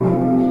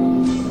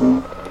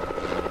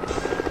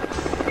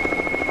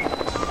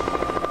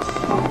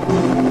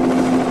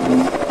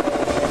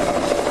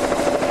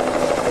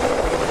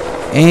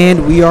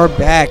And we are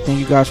back. Thank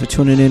you guys for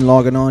tuning in,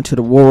 logging on to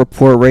the War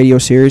Report radio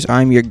series.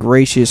 I'm your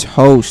gracious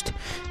host,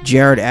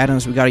 Jared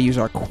Adams. We got to use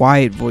our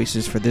quiet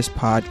voices for this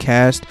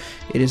podcast.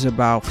 It is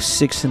about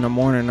 6 in the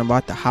morning. I'm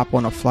about to hop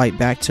on a flight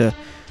back to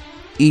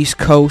East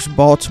Coast,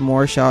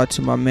 Baltimore. Shout out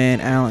to my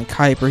man, Alan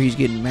Kuiper. He's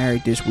getting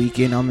married this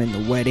weekend. I'm in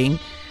the wedding.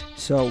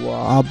 So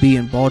I'll be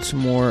in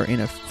Baltimore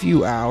in a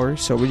few hours.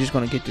 So we're just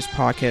going to get this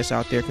podcast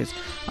out there because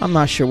I'm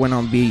not sure when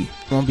I'm going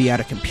to be at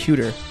a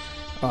computer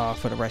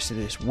for the rest of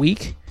this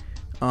week.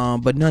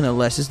 But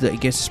nonetheless, this is the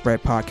Against the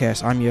Spread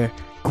podcast. I'm your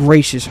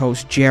gracious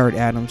host, Jared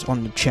Adams,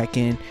 on the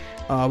check-in.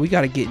 We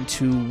got to get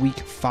into week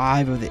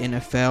 5 of the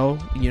NFL.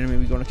 You know what I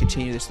mean? We're going to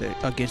continue this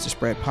Against the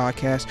Spread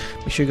podcast.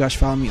 Make sure you guys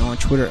follow me on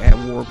Twitter at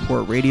War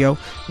Report Radio.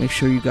 Make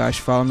sure you guys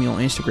follow me on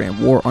Instagram,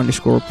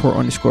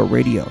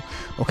 War_Report_radio.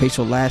 Okay,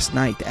 so last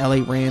night, the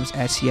LA Rams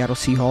at Seattle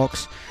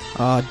Seahawks.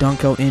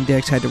 Dunkel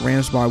Index had the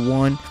Rams by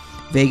 1.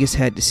 Vegas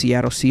had the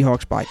Seattle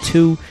Seahawks by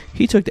 2.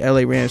 He took the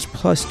LA Rams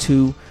plus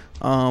 2.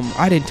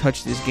 I didn't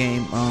touch this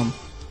game,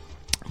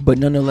 but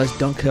nonetheless,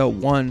 Dunkel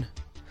won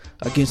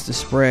against the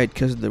spread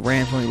because the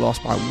Rams only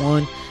lost by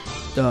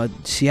 1.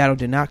 Seattle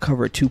did not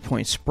cover a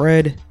 2-point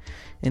spread,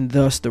 and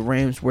thus the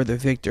Rams were the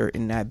victor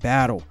in that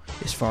battle.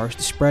 As far as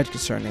the spread is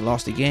concerned, they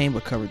lost the game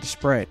but covered the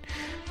spread.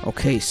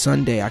 Okay,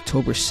 Sunday,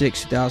 October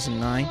 6,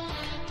 2009,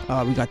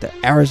 we got the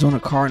Arizona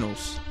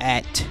Cardinals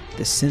at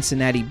the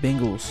Cincinnati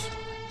Bengals.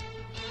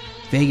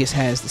 Vegas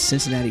has the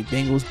Cincinnati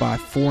Bengals by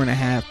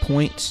 4.5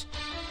 points.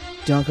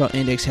 Dunkel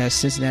Index has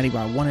Cincinnati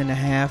by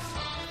 1.5.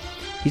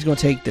 He's going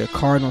to take the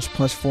Cardinals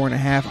plus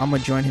 4.5. I'm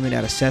going to join him in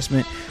that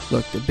assessment.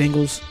 Look, the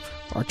Bengals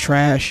are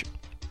trash.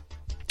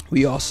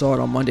 We all saw it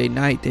on Monday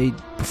night. They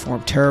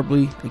performed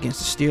terribly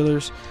against the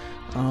Steelers.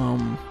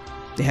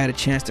 They had a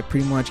chance to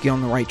pretty much get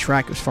on the right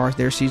track as far as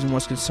their season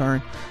was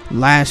concerned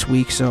last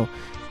week. So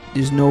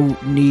there's no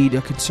need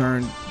or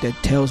concern that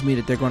tells me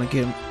that they're going to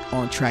get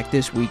on track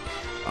this week.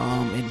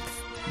 And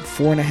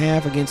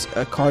 4.5 against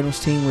a Cardinals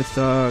team with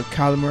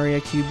Kyler Murray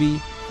at QB.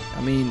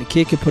 I mean, the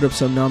kid can put up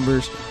some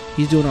numbers.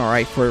 He's doing all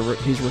right for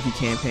his rookie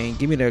campaign.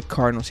 Give me the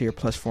Cardinals here,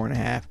 plus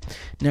 4.5.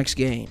 Next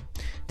game,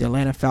 the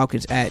Atlanta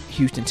Falcons at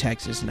Houston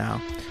Texans. Now,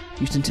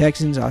 Houston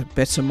Texans, I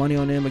bet some money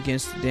on them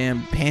against the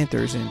damn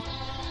Panthers, and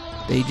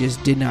they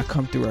just did not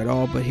come through at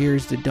all. But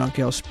here's the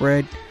Dunkel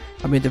spread.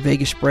 I mean, the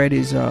Vegas spread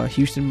is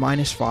Houston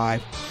minus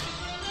 5.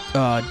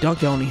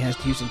 Dunkel only has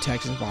the Houston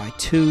Texans by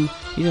 2.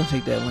 He's going to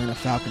take the Atlanta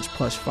Falcons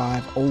plus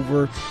 5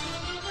 over.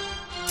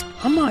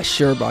 I'm not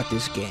sure about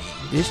this game.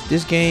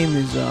 This game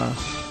is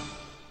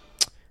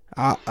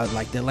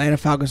like the Atlanta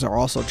Falcons are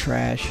also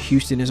trash.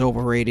 Houston is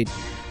overrated.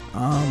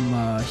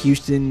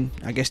 Houston,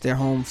 I guess their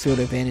home field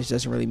advantage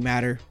doesn't really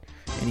matter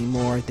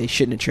anymore. They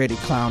shouldn't have traded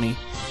Clowney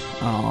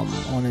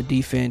on the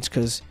defense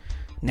because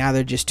now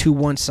they're just too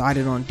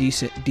one-sided on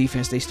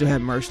defense. They still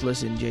have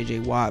Merciless and J.J.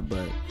 Watt,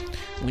 but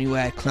when you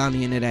add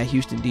Clowney into that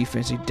Houston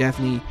defense, he's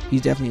definitely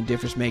a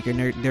difference maker,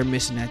 and they're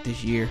missing that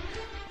this year.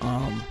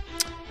 But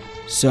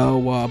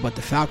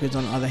the Falcons,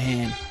 on the other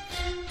hand,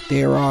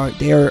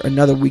 they're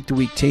another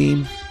week-to-week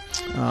team.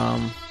 I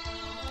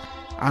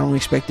don't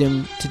expect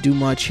them to do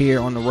much here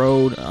on the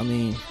road. I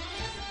mean,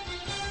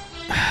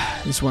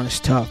 this one is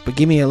tough. But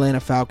give me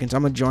Atlanta Falcons.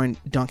 I'm going to join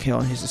Dunkel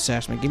in his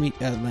assessment. Give me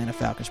Atlanta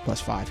Falcons plus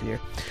 5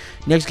 here.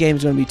 Next game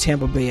is going to be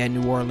Tampa Bay at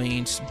New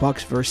Orleans.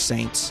 Bucks versus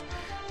Saints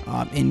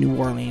in New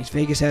Orleans.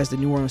 Vegas has the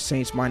New Orleans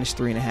Saints minus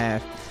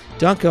 3.5.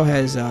 Dunkel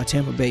has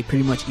Tampa Bay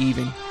pretty much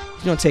even.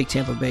 He's going to take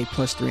Tampa Bay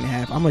plus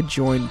 3.5. I'm going to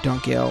join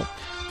Dunkel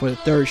for the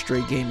 3rd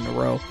straight game in a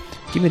row.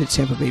 Give me the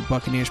Tampa Bay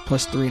Buccaneers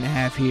plus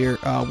 3.5 here.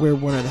 We're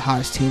one of the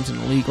hottest teams in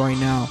the league right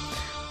now.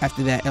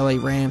 After that LA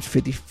Rams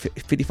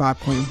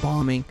 55-point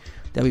bombing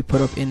that we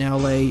put up in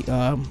LA,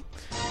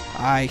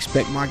 I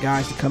expect my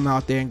guys to come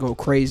out there and go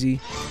crazy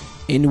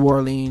in New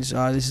Orleans.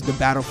 This is the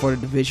battle for the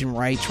division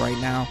rights right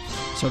now.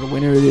 So the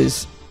winner of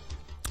this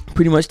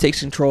pretty much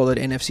takes control of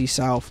the NFC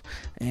South.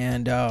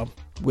 And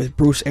with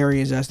Bruce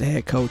Arians as the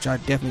head coach, I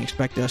definitely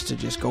expect us to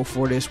just go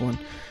for this one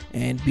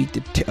and beat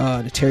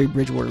the Terry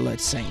Bridgewater-led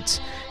Saints.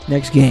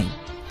 Next game,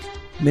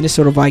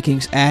 Minnesota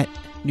Vikings at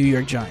New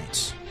York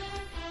Giants.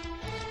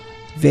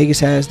 Vegas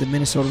has the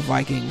Minnesota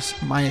Vikings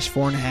minus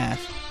 4.5.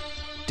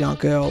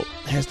 Dunkel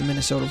has the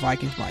Minnesota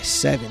Vikings by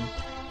 7.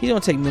 He's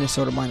going to take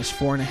Minnesota minus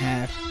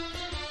 4.5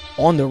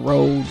 on the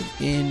road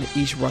in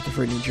East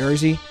Rutherford, New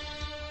Jersey.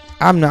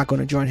 I'm not going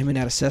to join him in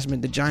that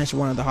assessment. The Giants are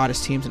one of the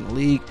hottest teams in the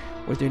league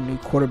with their new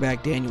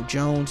quarterback, Daniel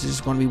Jones. This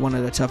is going to be one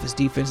of the toughest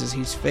defenses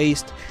he's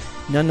faced.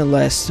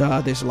 Nonetheless,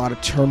 there's a lot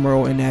of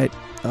turmoil in that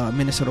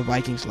Minnesota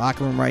Vikings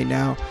locker room right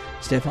now.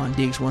 Stephon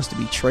Diggs wants to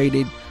be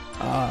traded.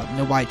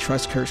 Nobody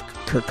trusts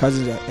Kirk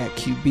Cousins at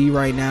QB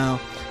right now.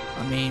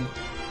 I mean,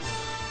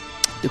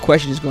 the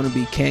question is going to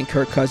be, can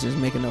Kirk Cousins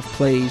make enough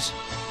plays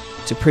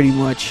to pretty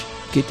much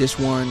get this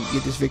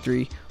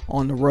victory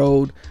on the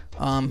road?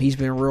 He's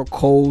been real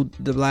cold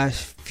the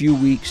last few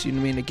weeks, you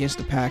know what I mean, against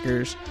the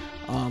Packers.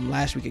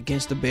 Last week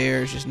against the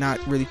Bears, just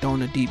not really throwing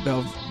the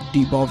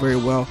deep ball very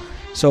well.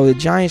 So the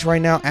Giants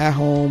right now at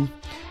home,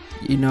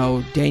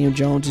 Daniel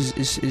Jones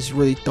is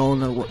really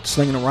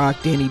slinging the rock.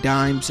 Danny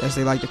Dimes, as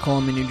they like to call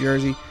him in New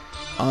Jersey.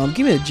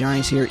 Give me the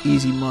Giants here,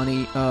 easy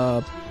money,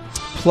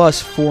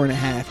 plus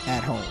 4.5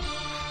 at home.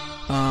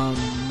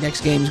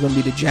 Next game is going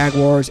to be the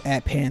Jaguars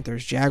at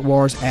Panthers.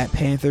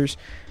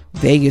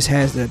 Vegas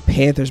has the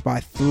Panthers by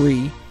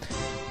 3.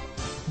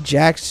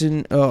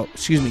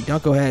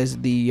 Dunko has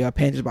the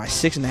Panthers by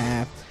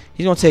 6.5.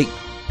 He's going to take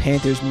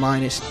Panthers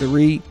minus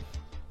 3.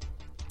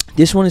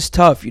 This one is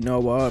tough,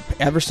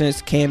 ever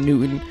since Cam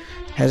Newton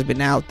has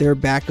been out, their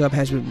backup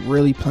has been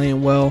really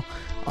playing well.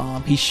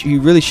 He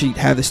really should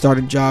have the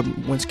starting job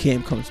once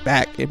Cam comes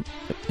back,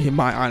 in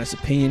my honest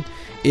opinion,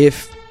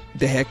 if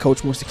the head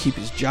coach wants to keep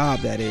his job,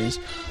 that is.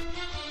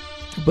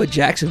 But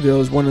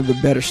Jacksonville is one of the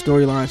better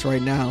storylines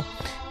right now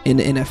in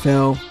the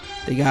NFL.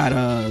 They got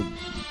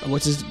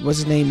what's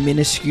his name,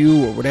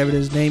 Minshew, or whatever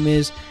his name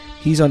is.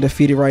 He's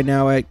undefeated right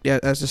now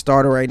as the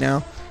starter right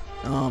now.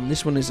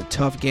 This one is a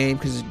tough game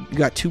because you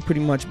got two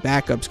pretty much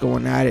backups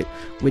going at it.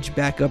 Which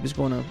backup is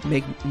going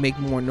to make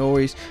more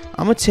noise?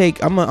 I'm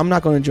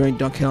not going to join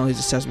Duncan on his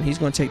assessment. He's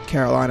going to take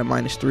Carolina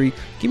minus 3.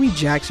 Give me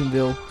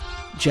Jacksonville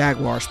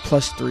Jaguars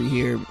plus 3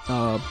 here,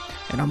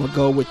 and I'm going to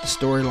go with the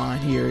storyline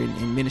here.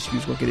 And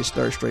Minishew's going to get his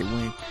third straight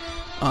win.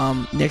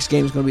 Next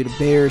game is going to be the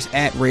Bears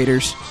at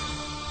Raiders.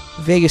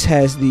 Vegas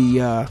has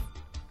the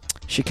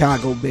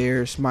Chicago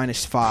Bears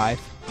minus 5.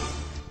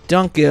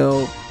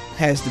 Dunkel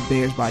has the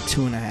Bears by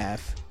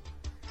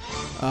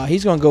 2.5.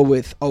 He's going to go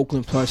with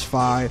Oakland plus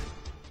 5.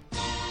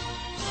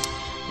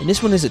 And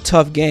this one is a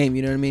tough game,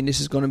 you know what I mean? This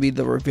is going to be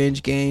the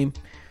revenge game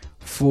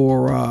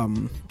for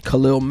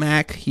Khalil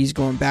Mack. He's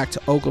going back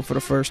to Oakland for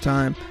the first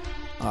time.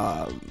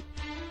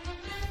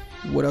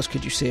 What else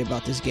could you say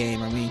about this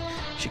game? I mean,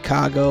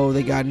 Chicago,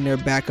 they got in their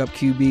backup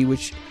QB,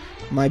 which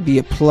might be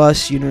a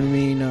plus, you know what I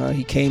mean?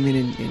 He came in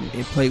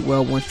and played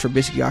well once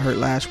Trubisky got hurt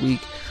last week.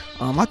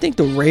 I think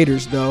the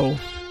Raiders, though,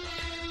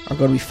 are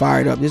going to be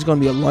fired up. This is going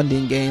to be a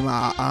London game.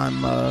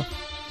 I'm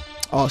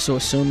also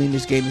assuming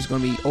this game is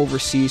going to be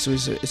overseas, so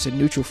it's a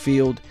neutral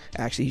field.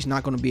 Actually, he's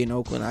not going to be in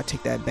Oakland. I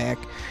take that back.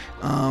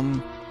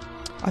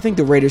 I think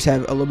the Raiders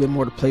have a little bit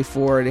more to play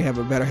for. They have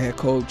a better head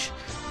coach,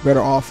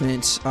 better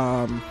offense.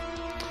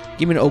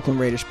 Give me the Oakland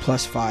Raiders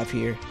plus 5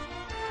 here.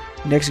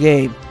 Next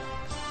game,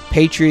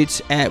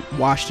 Patriots at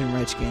Washington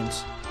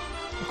Redskins.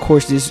 Of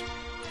course, this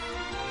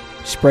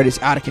spread is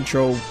out of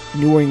control.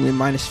 New England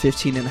minus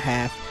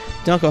 15.5.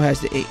 Dunkel has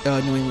the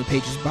New England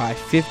Patriots by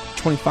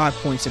 25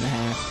 points and a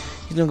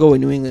half. He's going to go with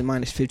New England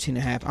minus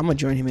 15.5. I'm going to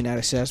join him in that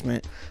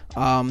assessment.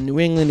 New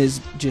England is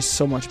just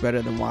so much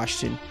better than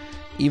Washington.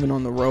 Even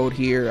on the road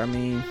here, I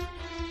mean,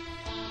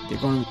 they're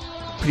going to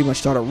pretty much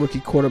start a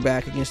rookie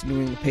quarterback against the New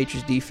England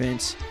Patriots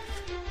defense.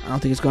 I don't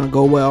think it's going to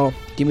go well.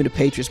 Give me the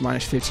Patriots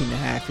minus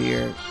 15.5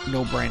 here.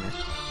 No brainer.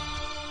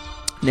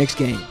 Next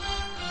game,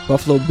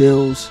 Buffalo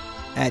Bills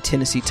at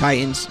Tennessee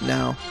Titans.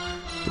 Now,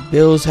 the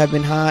Bills have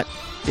been hot.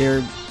 They're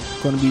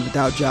going to be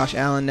without Josh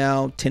Allen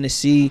now.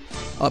 Tennessee,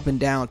 up and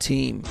down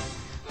team.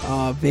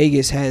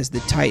 Vegas has the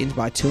Titans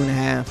by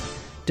 2.5.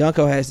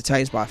 Dunko has the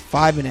Titans by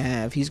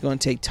 5.5. He's going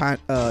to take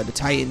the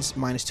Titans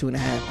minus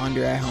 2.5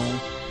 under at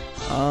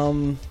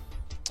home.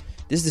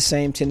 This is the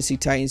same Tennessee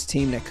Titans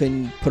team that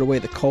couldn't put away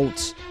the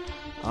Colts.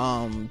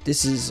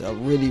 This is a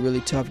really,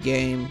 really tough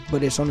game,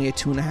 but it's only a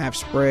 2.5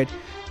 spread.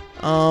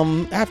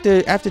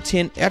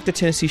 After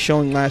Tennessee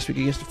showing last week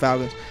against the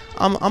Falcons,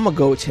 I'm gonna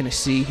go with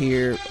Tennessee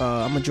here.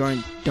 I'm gonna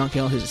join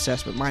Duncan on his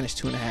assessment minus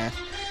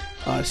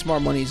 2.5.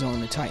 Smart money's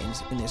on the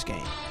Titans in this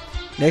game.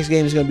 Next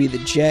game is gonna be the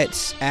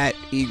Jets at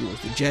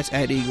Eagles.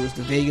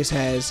 The Vegas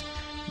has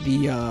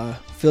the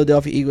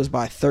Philadelphia Eagles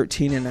by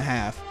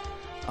 13.5.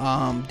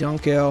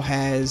 Dunkel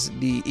has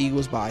the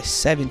Eagles by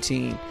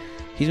 17.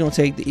 He's going to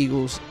take the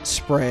Eagles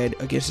spread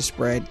against the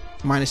spread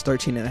minus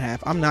 13.5.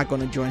 I'm not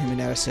going to join him in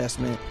that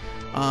assessment.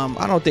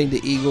 I don't think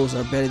the Eagles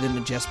are better than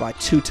the Jets by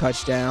 2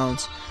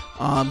 touchdowns.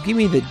 Give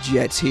me the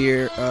Jets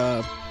here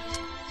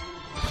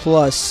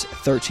plus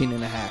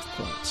 13.5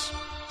 points.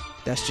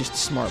 That's just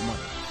smart money.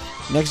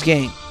 Next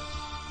game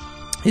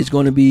is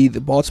going to be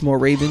the Baltimore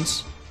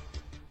Ravens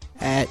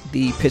at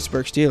the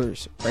Pittsburgh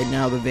Steelers. Right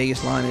now, the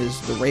Vegas line is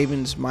the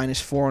Ravens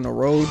minus 4 on the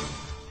road.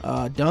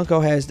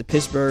 Dunko has the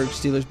Pittsburgh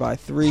Steelers by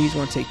 3. He's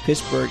going to take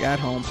Pittsburgh at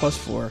home plus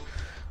 4.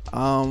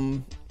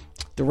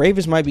 The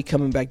Ravens might be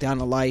coming back down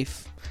to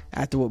life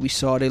after what we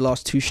saw. They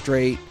lost 2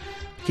 straight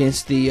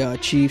against the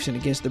Chiefs and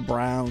against the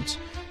Browns.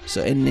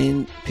 And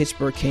then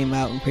Pittsburgh came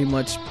out and pretty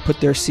much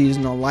put their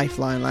season on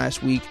lifeline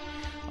last week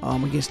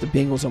against the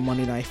Bengals on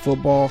Monday Night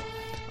Football.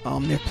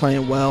 They're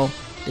playing well.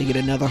 They get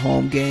another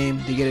home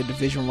game. They get a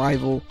division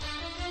rival.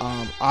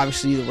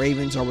 Obviously, the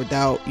Ravens are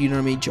without,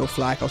 Joe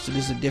Flacco, so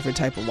this is a different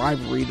type of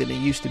rivalry than it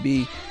used to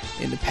be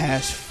in the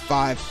past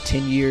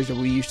 5-10 years that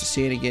we used to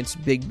see it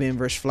against Big Ben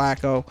versus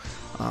Flacco.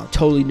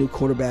 Totally new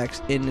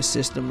quarterbacks in the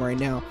system right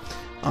now.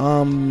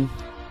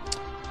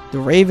 The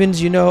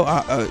Ravens,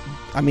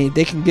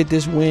 they can get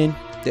this win.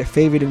 They're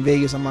favored in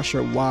Vegas. I'm not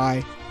sure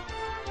why.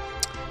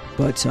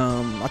 But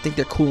I think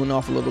they're cooling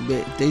off a little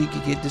bit. If they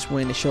could get this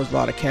win, it shows a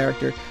lot of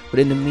character. But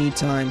in the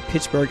meantime,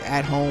 Pittsburgh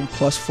at home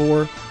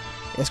 +4.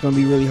 That's going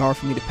to be really hard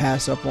for me to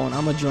pass up on.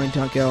 I'm going to join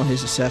Dunkel on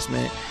his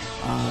assessment.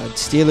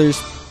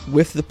 Steelers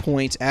with the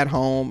points at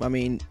home. I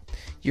mean,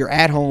 you're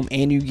at home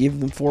and you give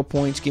them 4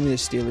 points. Give me the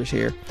Steelers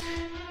here.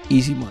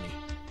 Easy money.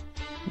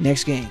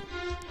 Next game.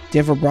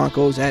 Denver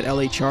Broncos at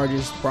LA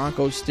Chargers.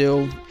 Broncos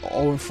still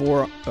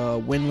 0-4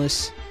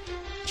 winless.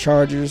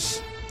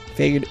 Chargers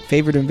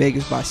favored in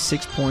Vegas by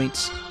 6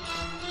 points.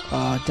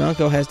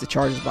 Dunkel has the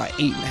Chargers by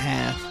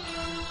 8.5.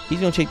 He's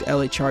going to take the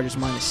LA Chargers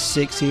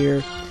 -6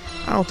 here.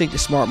 I don't think the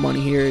smart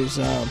money here is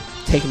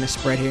taking the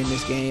spread here in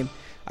this game.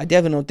 I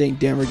definitely don't think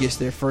Denver gets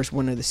their first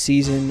win of the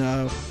season.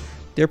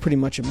 They're pretty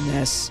much a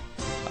mess.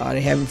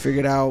 They haven't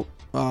figured out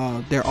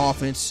their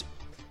offense.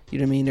 You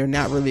know what I mean? They're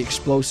not really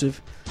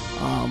explosive.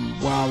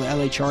 While the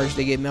LA Chargers,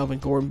 they get Melvin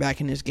Gordon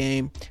back in this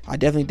game. I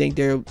definitely think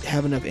they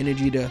have enough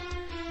energy to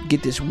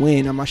get this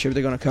win. I'm not sure if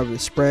they're going to cover the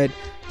spread.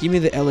 Give me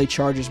the LA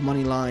Chargers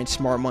money line,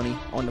 smart money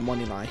on the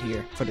money line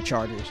here for the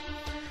Chargers.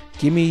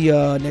 Give me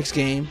next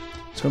game.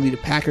 It's going to be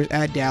the Packers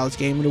at Dallas,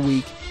 game of the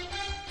week.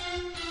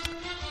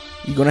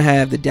 You're going to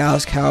have the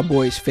Dallas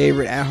Cowboys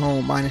favorite at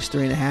home,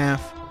 -3.5.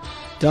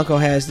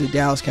 Dunkel has the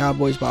Dallas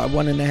Cowboys by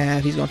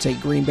 1.5. He's going to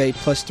take Green Bay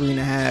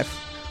 +3.5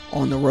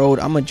 on the road.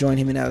 I'm going to join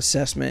him in that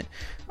assessment.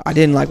 I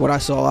didn't like what I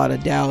saw out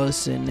of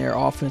Dallas and their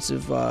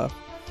offensive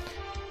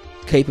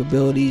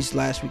capabilities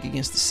last week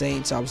against the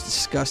Saints. I was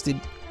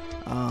disgusted.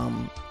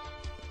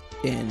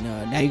 And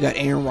now you got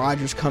Aaron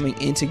Rodgers coming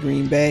into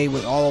Green Bay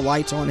with all the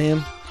lights on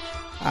him.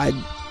 I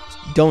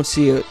don't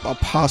see a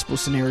possible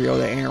scenario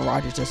that Aaron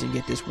Rodgers doesn't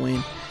get this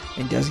win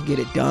and doesn't get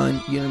it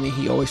done. You know what I mean?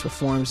 He always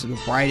performs the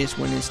brightest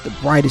when it's the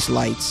brightest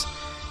lights.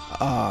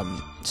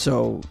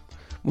 So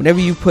whenever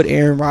you put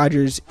Aaron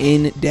Rodgers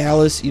in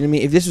Dallas, you know what I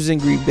mean? If this was in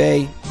Green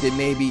Bay, then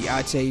maybe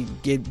I'd say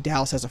give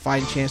Dallas has a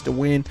fighting chance to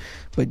win.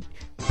 But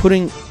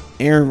putting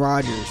Aaron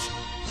Rodgers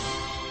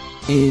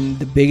in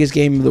the biggest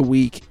game of the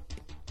week,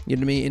 you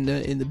know what I mean?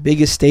 In the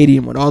biggest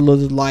stadium with all of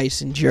the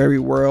lights and Jerry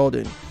World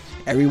and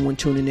everyone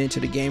tuning into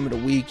the game of the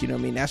week, you know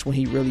what I mean? That's when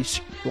he really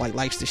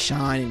likes to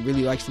shine and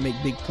really likes to make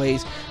big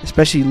plays,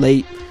 especially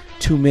late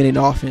 2-minute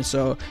offense.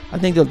 So I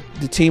think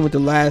the team with the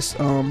last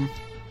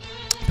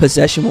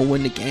possession will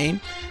win the game,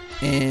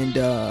 and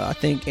I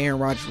think Aaron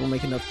Rodgers will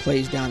make enough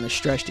plays down the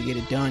stretch to get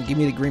it done. Give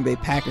me the Green Bay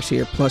Packers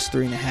here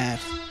 +3.5.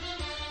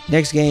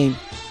 Next game,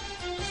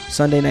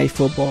 Sunday Night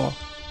Football.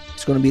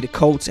 It's going to be the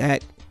Colts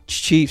at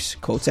Chiefs.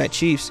 Colts at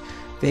Chiefs.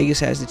 Vegas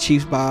has the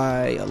Chiefs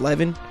by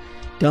 11.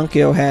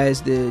 Dunkel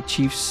has the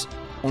Chiefs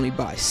only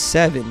by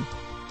 7.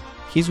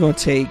 He's going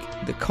to take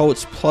the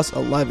Colts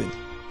 +11.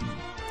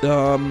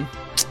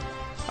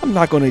 I'm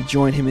not going to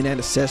join him in that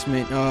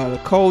assessment. The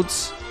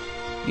Colts,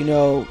 you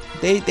know,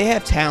 they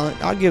have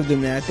talent. I'll give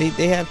them that.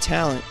 They have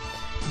talent.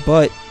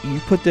 But you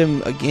put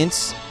them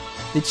against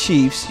the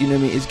Chiefs, you know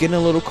what I mean? It's getting a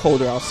little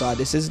colder outside.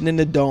 This isn't in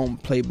the dome,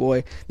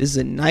 Playboy. This is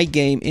a night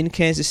game in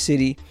Kansas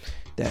City.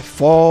 That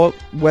fall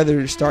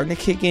weather is starting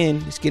to kick in.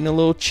 It's getting a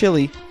little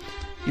chilly.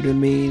 You know what I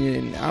mean?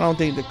 And I don't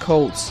think the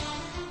Colts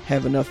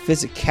have enough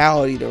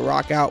physicality to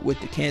rock out with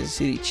the Kansas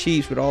City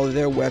Chiefs with all of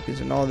their weapons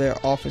and all their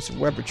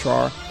offensive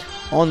repertoire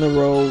on the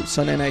road.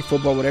 Sunday Night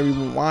Football with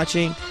everyone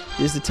watching.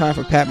 This is the time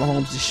for Pat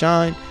Mahomes to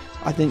shine.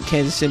 I think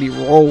Kansas City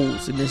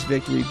rolls in this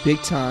victory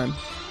big time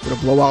with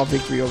a blowout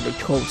victory over the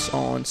Colts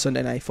on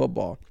Sunday Night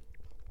Football.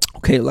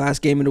 Okay,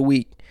 last game of the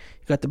week.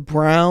 You got the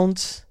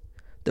Browns.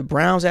 The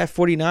Browns at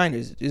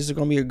 49ers. This is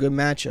going to be a good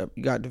matchup.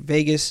 You got the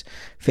Vegas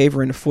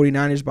favoring the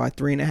 49ers by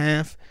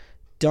 3.5.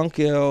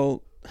 Dunkel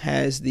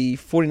has the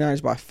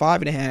 49ers by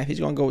 5.5. He's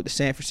going to go with the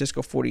San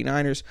Francisco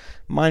 49ers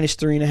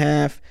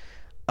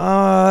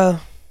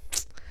 -3.5.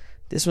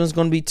 This one's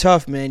going to be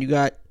tough, man. You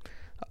got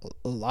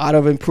a lot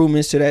of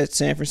improvements to that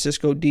San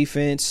Francisco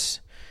defense.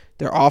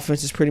 Their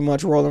offense is pretty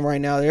much rolling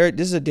right now.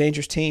 This is a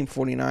dangerous team,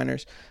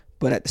 49ers.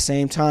 But at the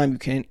same time,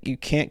 you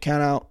can't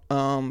count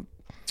out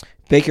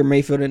Baker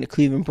Mayfield and the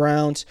Cleveland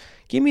Browns.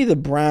 Give me the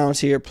Browns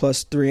here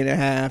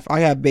 +3.5. I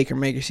got Baker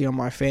Mayfield on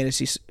my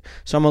fantasy, so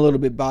I'm a little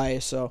bit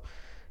biased. So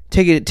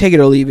take it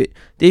or leave it.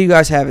 There you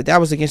guys have it. That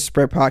was Against the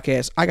Spread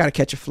podcast. I got to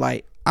catch a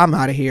flight. I'm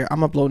out of here.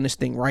 I'm uploading this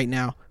thing right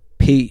now.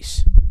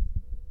 Peace.